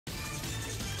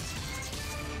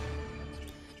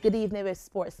Good evening with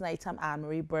Sports Night. I'm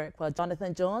Anne-Marie Burke. Well,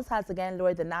 Jonathan Jones has again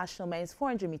lowered the national men's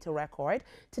 400-meter record.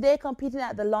 Today, competing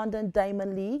at the London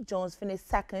Diamond League, Jones finished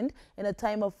second in a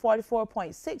time of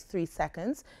 44.63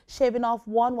 seconds, shaving off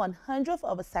 1/100th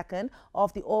of a second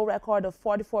off the old record of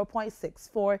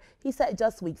 44.64 he set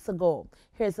just weeks ago.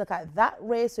 Here's a look at that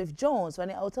race with Jones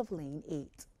running out of lane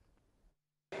 8.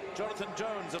 Jonathan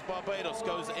Jones of Barbados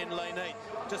goes in lane 8.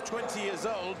 Just 20 years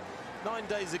old, 9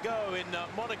 days ago in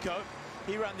Monaco.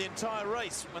 He ran the entire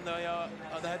race when there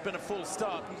had been a full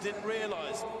start and didn't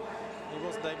realise he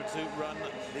wasn't able to run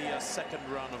the second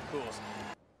run, of course.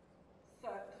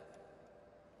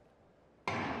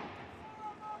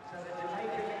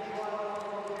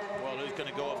 Well, who's going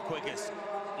to go off quickest?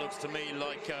 Looks to me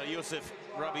like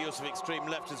Rabbi Youssef, extreme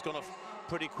left, has gone off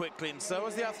pretty quickly, and so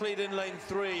has the athlete in lane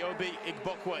 3, Obi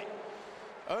Igbokwe.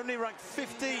 Only ranked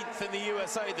 15th in the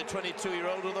USA, the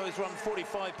 22-year-old, although he's run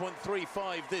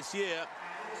 45.35 this year.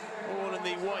 All in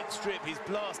the white strip. He's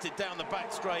blasted down the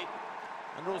back straight.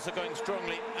 And also going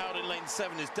strongly out in lane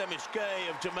 7 is Demish Gay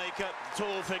of Jamaica.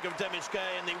 Tall figure of Demish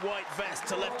Gay in the white vest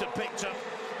to left of picture.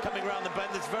 Coming round the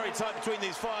bend, it's very tight between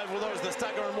these 5, although as the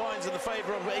stagger unwinds in the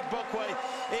favour of Igbokwe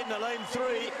in the lane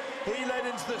 3. He led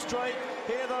into the straight.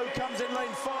 Here, though, comes in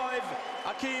lane 5,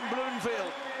 Akeem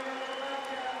Bloomfield.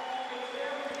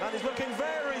 And he's looking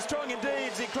very strong indeed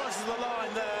as he crosses the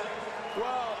line there.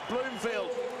 Well,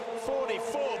 Bloomfield,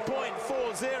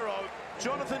 44.40.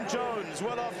 Jonathan Jones,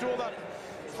 well, after all that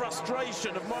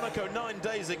frustration of Monaco 9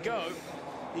 days ago,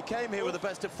 he came here with a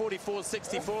best of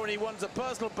 44.64, and he wants a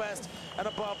personal best and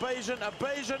a Barbadian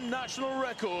national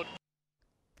record.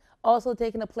 Also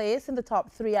taking a place in the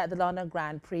top 3 at the London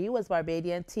Grand Prix was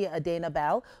Barbadian Tia Adena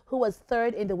Bell, who was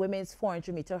 3rd in the women's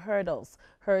 400-meter hurdles.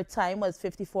 Her time was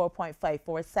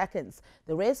 54.54 seconds.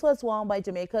 The race was won by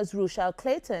Jamaica's Rochelle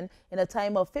Clayton in a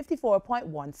time of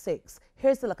 54.16.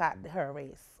 Here's a look at her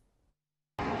race.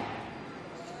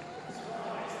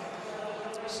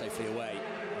 Safely away.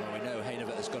 Well, we know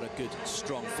Hainover has got a good,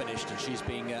 strong finish, and she's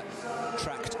being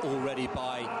tracked already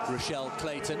by Rochelle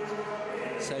Clayton.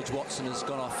 Sage Watson has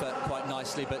gone off quite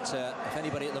nicely, but if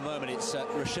anybody at the moment, it's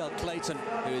Rochelle Clayton,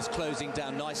 who is closing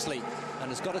down nicely and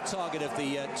has got a target of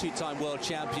the 2-time world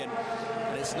champion.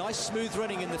 And it's nice smooth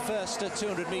running in the first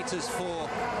 200 metres for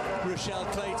Rochelle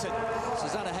Clayton.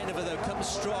 Susanna Hainover, though, comes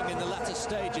strong in the latter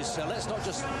stages, so let's not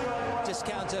just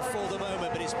discount her for the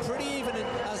moment, but it's pretty even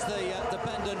as the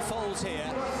bend unfolds here.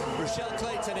 Rochelle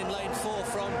Clayton in lane 4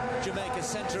 from Jamaica,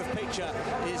 centre of picture,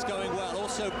 is going well.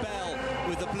 Also Bell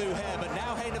with the blue hair, but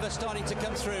now Hainover starting to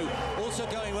come through. Also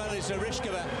going well is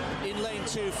Orishkova in lane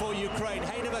 2 for Ukraine.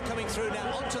 Hainover coming through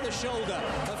now onto the shoulder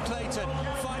of Clayton.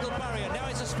 Final barrier. Now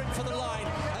it's a sprint for the line,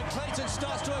 and Clayton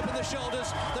starts to open the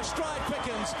shoulders. The stride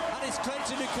quickens, and it's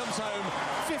Clayton who comes home.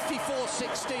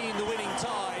 54.16, the winning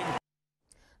time.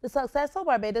 The successful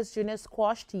Barbados junior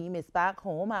squash team is back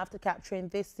home after capturing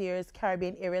this year's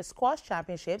Caribbean Area Squash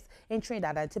Championships in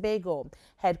Trinidad and Tobago.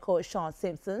 Head coach Sean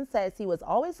Simpson says he was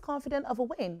always confident of a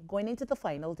win going into the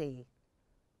final day.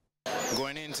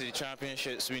 Going into the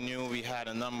championships, we knew we had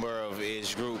a number of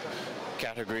age group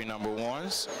category number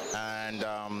 1s, and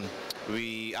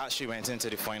we actually went into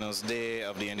the finals day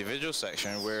of the individual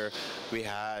section where we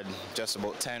had just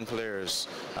about 10 players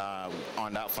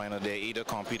on that final day, either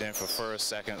competing for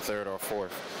 1st, 2nd, 3rd, or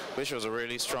 4th, which was a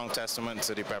really strong testament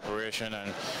to the preparation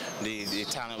and the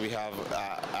talent we have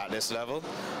at this level.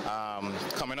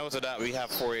 Coming out of that, we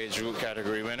have 4 age group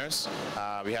category winners.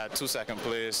 We had 2 second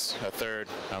place, a 3rd,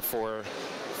 and 4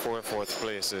 4th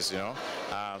places, you know.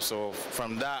 So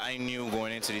from that, I knew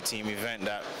going into the team event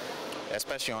that,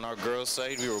 especially on our girls'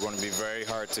 side, we were going to be very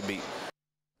hard to beat.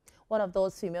 One of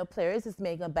those female players is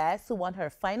Megan Bass, who won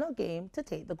her final game to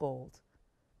take the gold.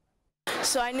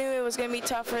 So I knew it was going to be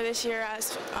tougher this year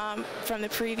as from the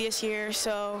previous year.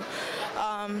 So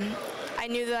I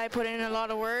knew that I put in a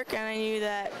lot of work, and I knew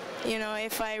that, you know,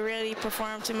 if I really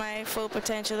performed to my full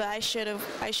potential, that I should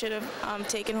have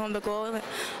taken home the gold,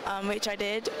 which I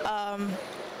did.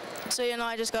 So, you know,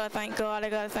 I just got to thank God. I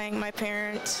got to thank my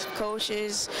parents,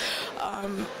 coaches. I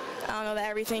don't know, that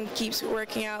everything keeps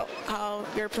working out how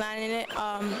you're planning it.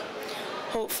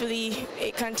 Hopefully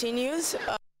it continues.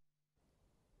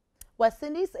 West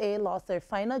Indies A lost their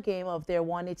final game of their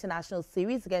one international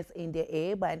series against India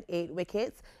A by 8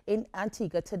 wickets in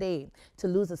Antigua today to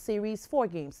lose the series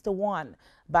 4-1.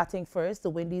 Batting first, the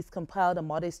Windies compiled a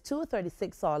modest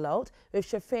 236 all-out, with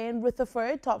Shafin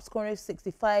Rutherford top scorer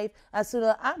 65 and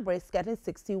Sunil Ambrice getting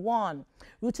 61.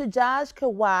 Ruturaj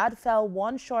Kawad fell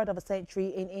 1 short of a century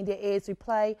in India A's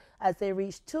reply as they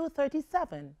reached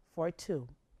 237 for 2.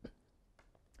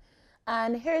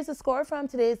 And here's the score from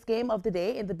today's game of the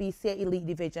day in the BCA Elite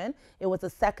Division. It was the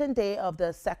second day of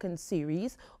the second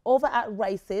series. Over at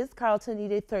Rice's, Carleton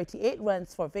needed 38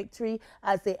 runs for victory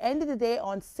as they ended the day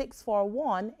on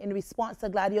 6-for-1 in response to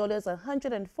Gladiola's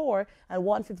 104 and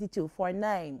 152 for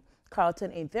 9.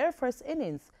 Carleton in their first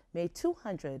innings made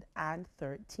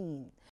 213.